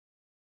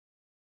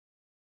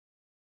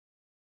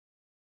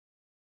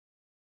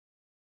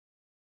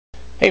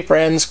Hey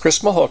friends, Chris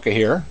Maholka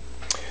here.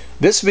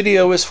 This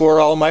video is for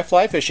all my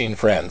fly fishing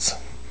friends.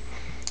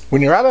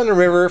 When you're out on the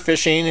river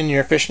fishing and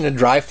you're fishing a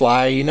dry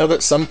fly, you know that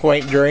at some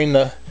point during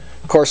the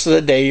course of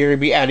the day you're going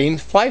to be adding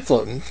fly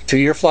floatant to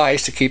your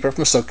flies to keep it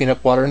from soaking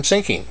up water and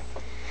sinking.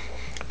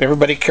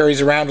 Everybody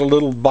carries around a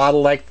little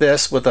bottle like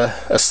this with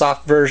a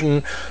soft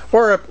version,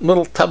 or a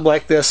little tub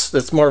like this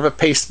that's more of a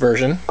paste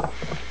version.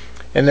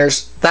 And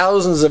there's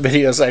thousands of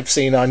videos I've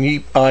seen on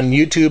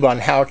YouTube on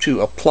how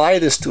to apply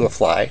this to a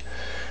fly.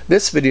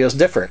 This video is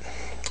different.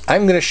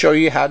 I'm going to show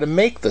you how to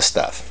make the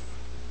stuff.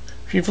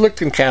 If you've looked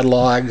in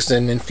catalogs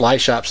and in fly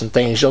shops and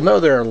things, you'll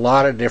know there are a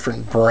lot of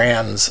different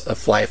brands of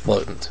fly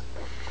floatant.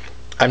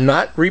 I'm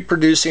not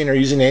reproducing or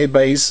using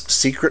anybody's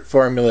secret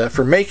formula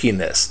for making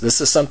this.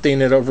 This is something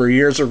that over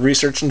years of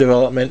research and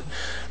development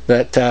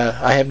that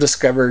I have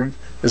discovered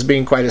as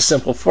being quite a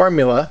simple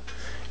formula,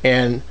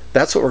 and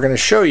that's what we're going to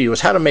show you,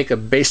 is how to make a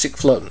basic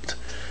floatant.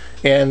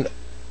 And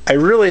I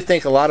really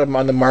think a lot of them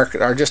on the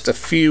market are just a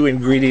few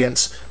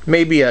ingredients,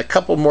 maybe a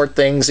couple more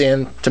things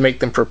in to make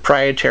them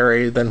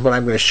proprietary than what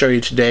I'm going to show you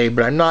today,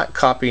 but I'm not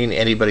copying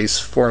anybody's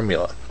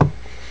formula.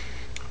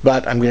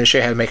 But I'm going to show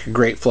you how to make a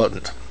great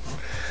floatant.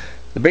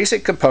 The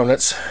basic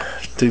components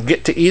to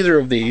get to either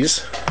of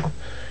these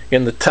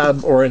in the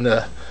tub or in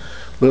the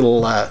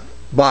little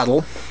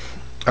bottle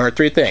are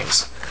three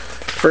things.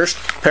 First,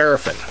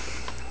 paraffin.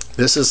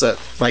 This is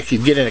like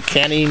you'd get in a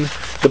canning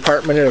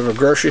department of a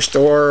grocery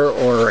store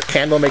or a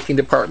candle making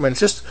department. It's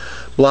just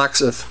blocks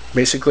of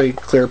basically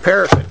clear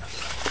paraffin.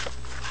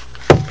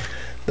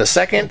 The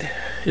second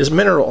is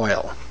mineral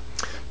oil.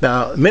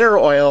 Now,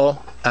 mineral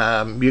oil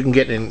you can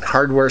get in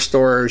hardware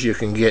stores, you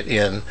can get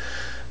in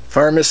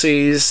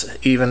pharmacies,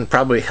 even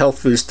probably health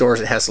food stores.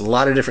 It has a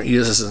lot of different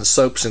uses in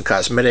soaps and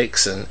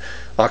cosmetics and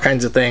all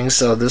kinds of things.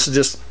 So this is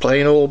just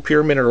plain old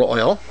pure mineral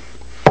oil.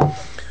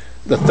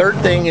 The third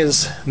thing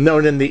is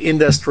known in the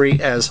industry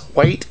as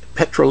white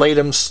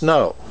petrolatum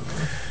snow.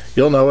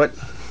 You'll know it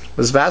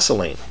as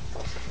Vaseline.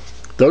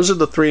 Those are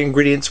the three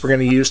ingredients we're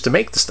going to use to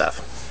make the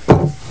stuff.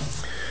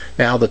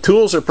 Now the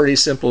tools are pretty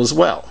simple as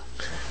well.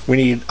 We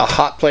need a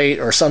hot plate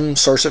or some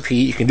source of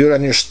heat. You can do it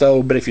on your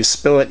stove, but if you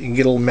spill it, you can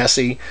get a little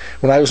messy.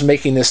 When I was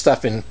making this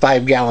stuff in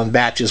 5-gallon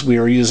batches, we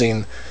were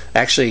using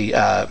actually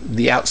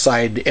the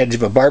outside edge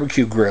of a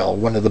barbecue grill,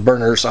 one of the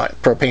burners,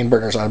 propane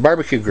burners on a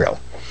barbecue grill.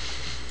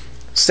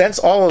 Since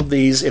all of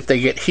these, if they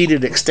get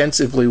heated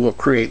extensively, will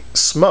create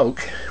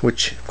smoke,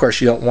 which of course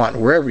you don't want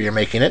wherever you're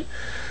making it,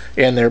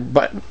 and they're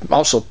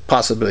also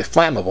possibly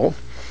flammable,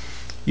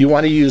 you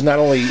want to use not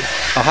only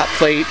a hot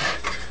plate,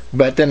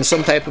 but then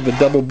some type of a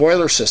double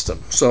boiler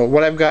system. So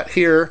what I've got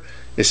here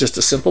is just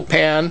a simple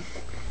pan,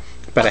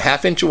 about a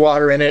 ½ inch of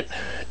water in it,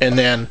 and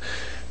then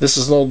this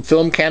is an old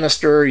film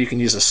canister. You can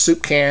use a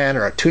soup can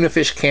or a tuna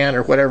fish can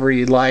or whatever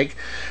you'd like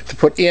to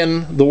put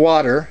in the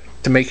water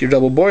to make your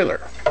double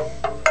boiler.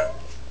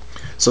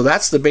 So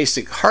that's the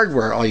basic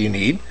hardware, all you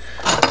need.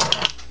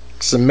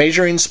 Some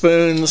measuring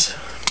spoons,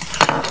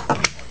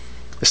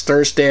 a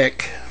stir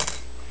stick,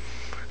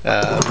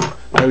 I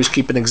always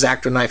keep an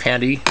X-Acto knife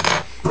handy,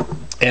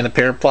 and a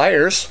pair of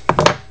pliers,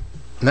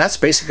 and that's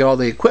basically all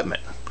the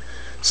equipment.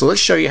 So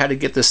let's show you how to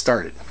get this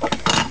started.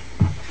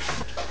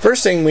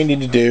 First thing we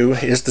need to do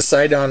is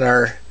decide on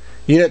our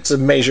units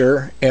of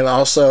measure, and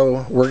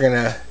also we're going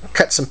to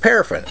cut some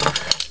paraffin.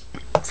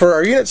 For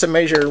our units of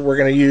measure, we're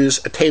going to use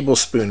a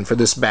tablespoon for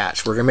this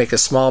batch. We're going to make a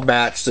small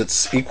batch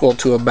that's equal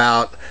to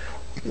about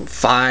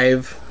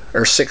 5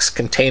 or 6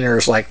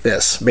 containers like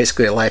this,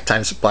 basically a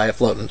lifetime supply of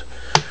floatant.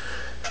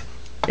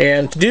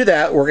 And to do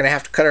that, we're going to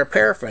have to cut our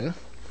paraffin.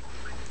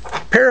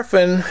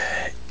 Paraffin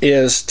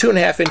is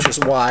 2½ inches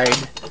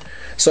wide,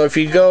 so if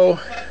you go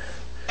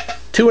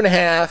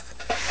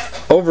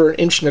 2½ over 1¼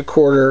 inch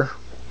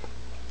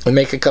and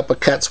make a couple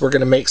cuts, we're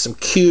going to make some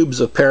cubes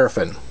of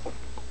paraffin.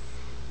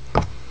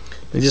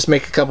 You just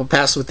make a couple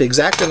passes with the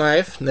X-Acto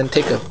knife, and then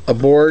take a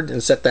board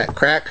and set that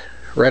crack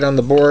right on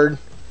the board.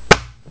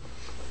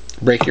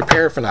 Break your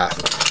paraffin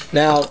off.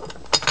 Now,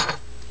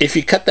 if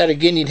you cut that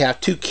again, you'd have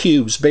 2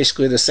 cubes,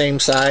 basically the same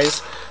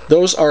size.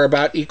 Those are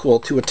about equal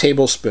to a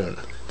tablespoon.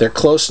 They're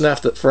close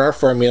enough that for our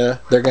formula,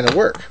 they're going to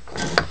work.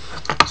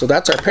 So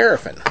that's our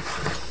paraffin.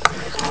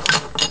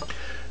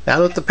 Now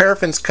that the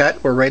paraffin's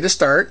cut, we're ready to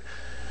start.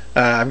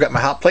 I've got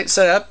my hot plate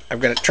set up.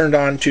 I've got it turned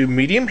on to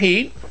medium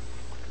heat.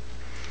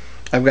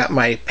 I've got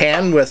my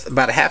pan with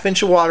about a ½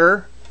 inch of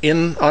water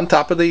on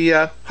top of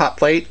the hot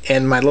plate,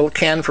 and my little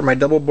can for my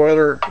double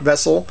boiler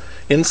vessel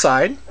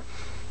inside.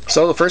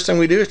 So the first thing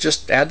we do is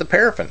just add the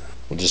paraffin.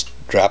 We'll just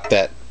drop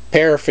that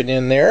paraffin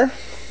in there.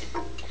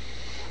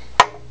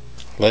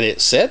 Let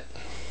it sit.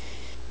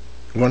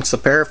 Once the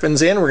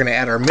paraffin's in, we're going to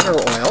add our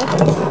mineral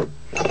oil.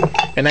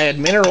 And I add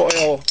mineral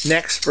oil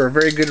next for a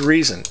very good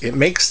reason. It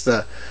makes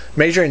the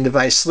measuring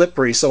device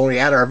slippery, so when we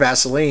add our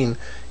Vaseline,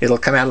 it'll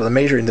come out of the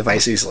measuring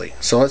device easily.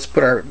 So let's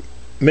put our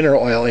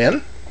mineral oil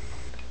in.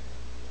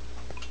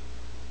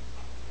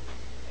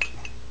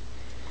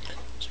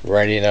 Just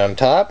right in on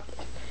top.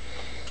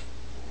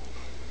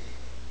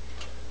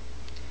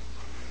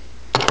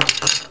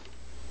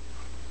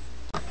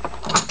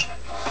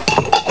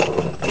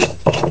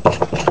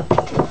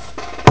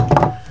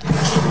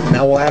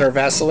 add our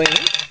Vaseline.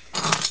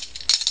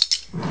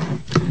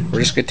 We're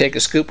just going to take a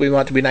scoop. We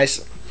want it to be a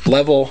nice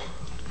level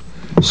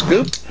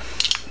scoop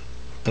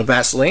of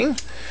Vaseline,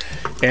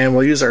 and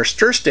we'll use our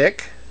stir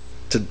stick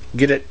to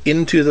get it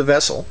into the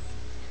vessel.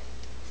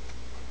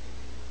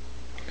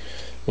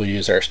 We'll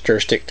use our stir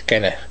stick to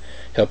kind of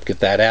help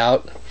get that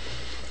out.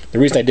 The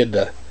reason I did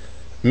the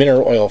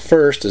mineral oil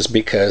first is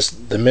because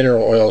the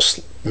mineral oil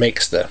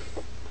makes the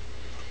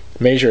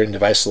measuring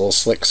device a little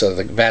slick, so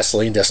the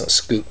Vaseline doesn't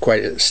stick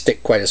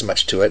quite as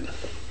much to it.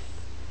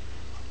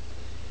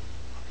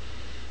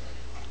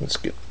 Let's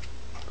get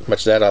as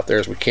much of that out there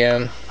as we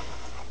can.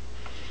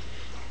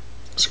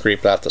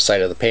 Scrape out the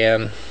side of the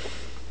pan.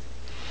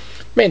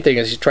 Main thing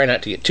is you try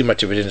not to get too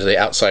much of it into the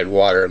outside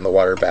water in the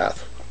water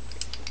bath.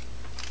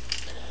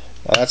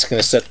 Now that's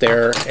going to sit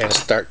there and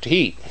start to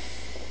heat.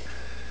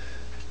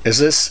 As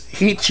this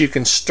heats, you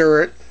can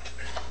stir it.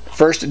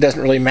 First, it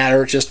doesn't really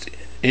matter.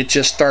 It's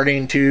just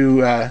starting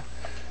to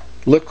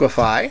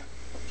liquefy.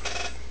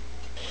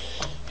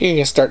 You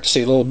can start to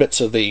see little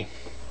bits of the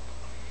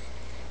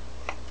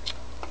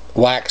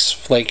wax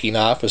flaking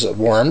off as it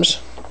warms.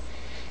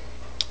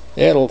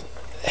 It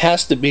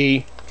has to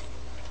be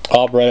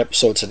all brought up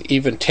so it's an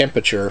even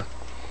temperature,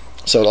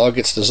 so it all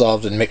gets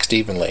dissolved and mixed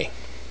evenly.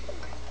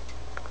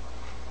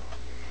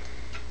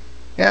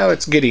 Now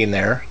it's getting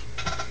there.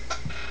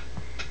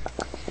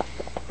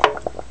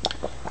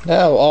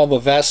 Now all the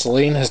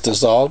Vaseline has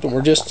dissolved and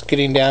we're just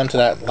getting down to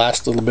that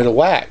last little bit of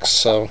wax,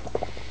 so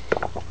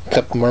a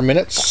couple more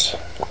minutes,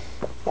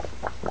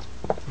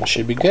 it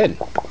should be good.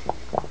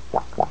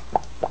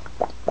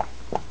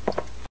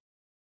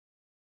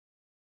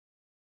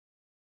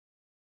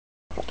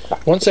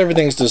 Once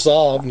everything's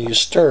dissolved and you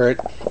stir it,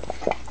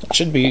 it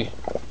should be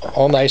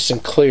all nice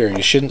and clear.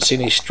 You shouldn't see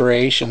any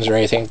striations or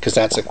anything, because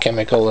that's a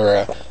chemical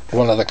or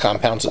one of the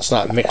compounds that's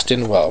not mixed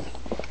in well.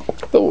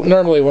 But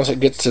normally once it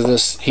gets to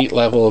this heat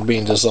level of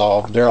being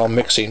dissolved, they're all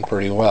mixing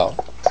pretty well.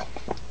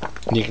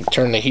 And you can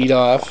turn the heat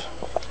off.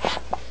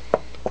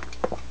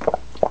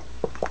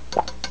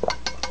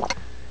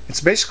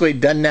 It's basically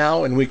done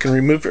now, and we can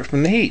remove it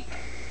from the heat.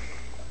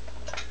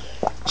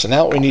 So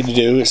now what we need to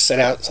do is set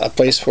out a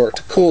place for it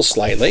to cool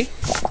slightly.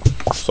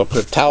 So I'll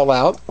put a towel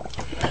out,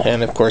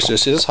 and of course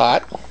this is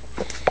hot.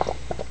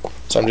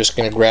 So I'm just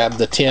going to grab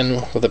the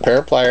tin with a pair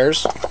of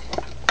pliers.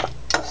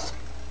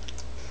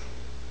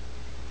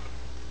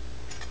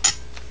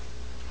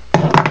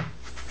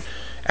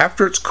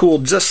 After it's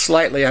cooled just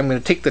slightly, I'm going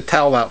to take the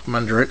towel out from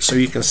under it so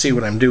you can see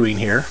what I'm doing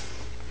here.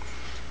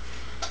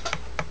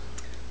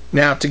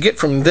 Now, to get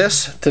from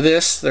this to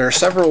this, there are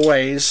several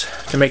ways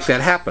to make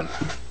that happen.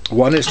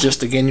 One is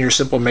just, again, your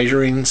simple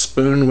measuring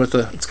spoon with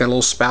it's got a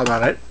little spout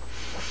on it.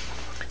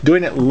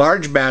 Doing it in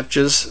large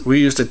batches, we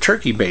used a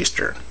turkey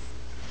baster.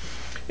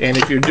 And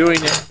if you're doing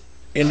it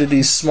into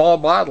these small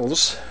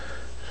bottles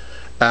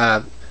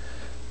that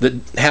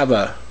have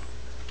a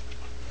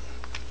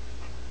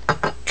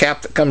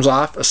cap that comes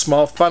off, a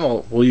small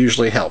funnel will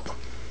usually help.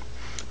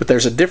 But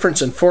there's a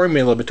difference in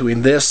formula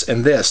between this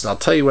and this, and I'll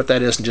tell you what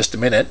that is in just a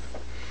minute.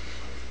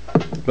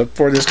 But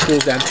before this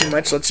cools down too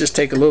much, let's just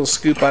take a little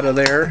scoop out of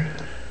there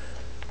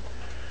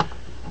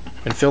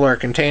and fill our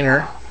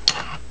container.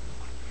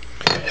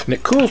 And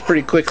it cools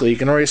pretty quickly. You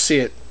can already see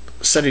it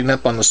setting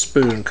up on the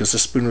spoon because the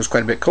spoon was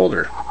quite a bit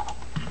colder.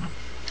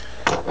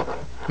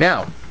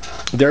 Now,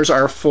 there's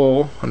our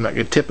full, I'm not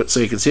going to tip it so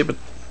you can see it, but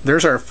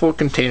there's our full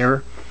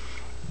container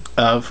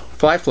of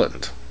fly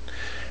floatant.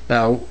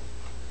 Now,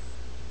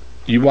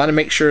 you want to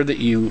make sure that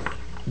you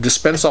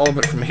dispense all of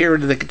it from here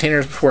into the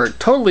containers before it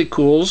totally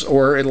cools,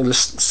 or it'll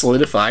just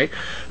solidify.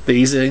 The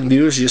easy thing to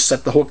do is just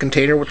set the whole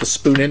container with the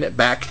spoon in it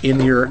back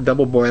in your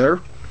double boiler,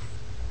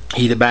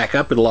 heat it back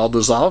up, it'll all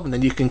dissolve, and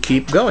then you can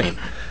keep going.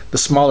 The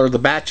smaller the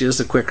batch is,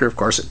 the quicker of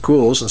course it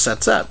cools and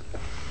sets up.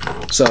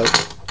 So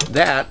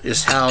that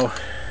is how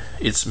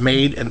it's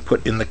made and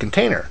put in the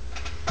container.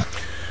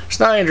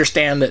 So now I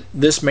understand that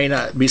this may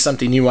not be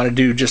something you want to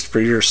do just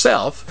for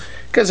yourself,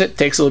 because it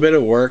takes a little bit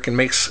of work and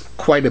makes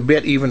quite a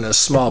bit even in a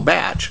small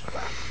batch.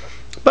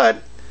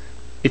 But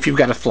if you've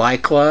got a fly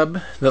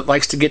club that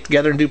likes to get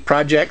together and do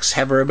projects,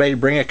 have everybody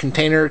bring a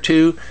container or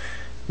two,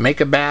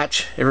 make a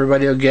batch,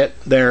 everybody will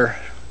get their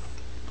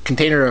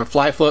container of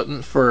fly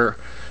floatant for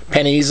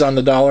pennies on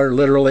the dollar,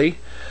 literally,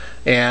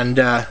 and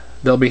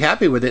they'll be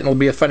happy with it, and it'll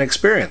be a fun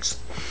experience.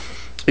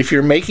 If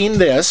you're making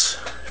this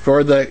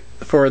for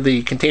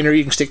the container,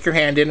 you can stick your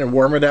hand in and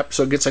warm it up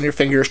so it gets on your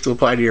fingers to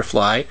apply to your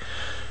fly.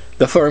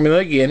 The formula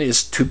again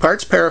is 2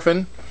 parts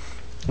paraffin,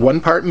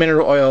 1 part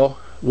mineral oil,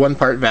 1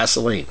 part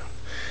Vaseline.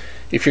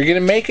 If you're going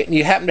to make it and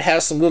you happen to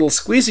have some little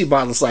squeezy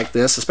bottles like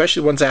this,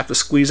 especially ones that have to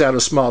squeeze out a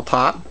small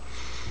top,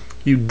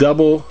 you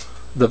double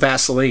the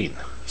Vaseline.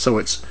 So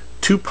it's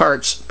 2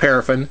 parts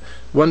paraffin,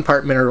 1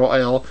 part mineral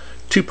oil,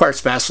 2 parts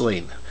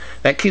Vaseline.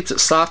 That keeps it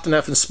soft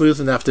enough and smooth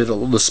enough that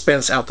it'll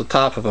dispense out the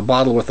top of a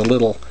bottle with a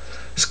little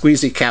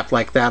squeezy cap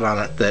like that on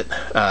it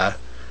that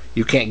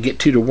you can't get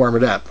to warm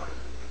it up.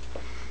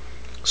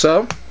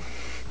 So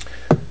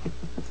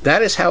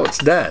that is how it's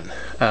done.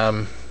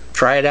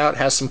 Try it out,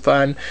 have some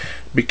fun.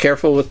 Be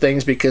careful with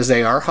things because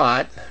they are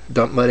hot.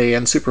 Don't let any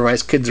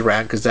unsupervised kids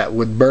around because that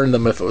would burn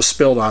them if it was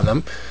spilled on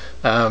them.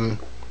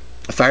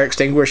 A fire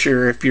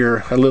extinguisher, if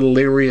you're a little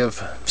leery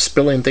of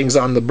spilling things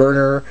on the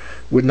burner,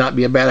 would not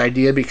be a bad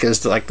idea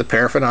because like the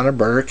paraffin on a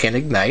burner can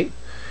ignite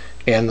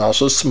and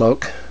also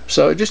smoke.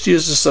 So it just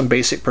uses some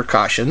basic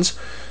precautions,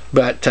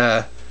 but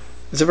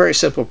it's a very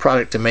simple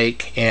product to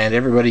make and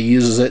everybody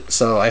uses it.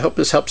 So I hope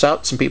this helps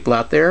out some people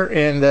out there,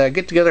 and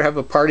get together, have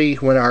a party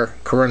when our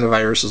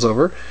coronavirus is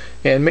over,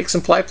 and make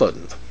some fly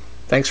floatant.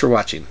 Thanks for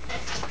watching.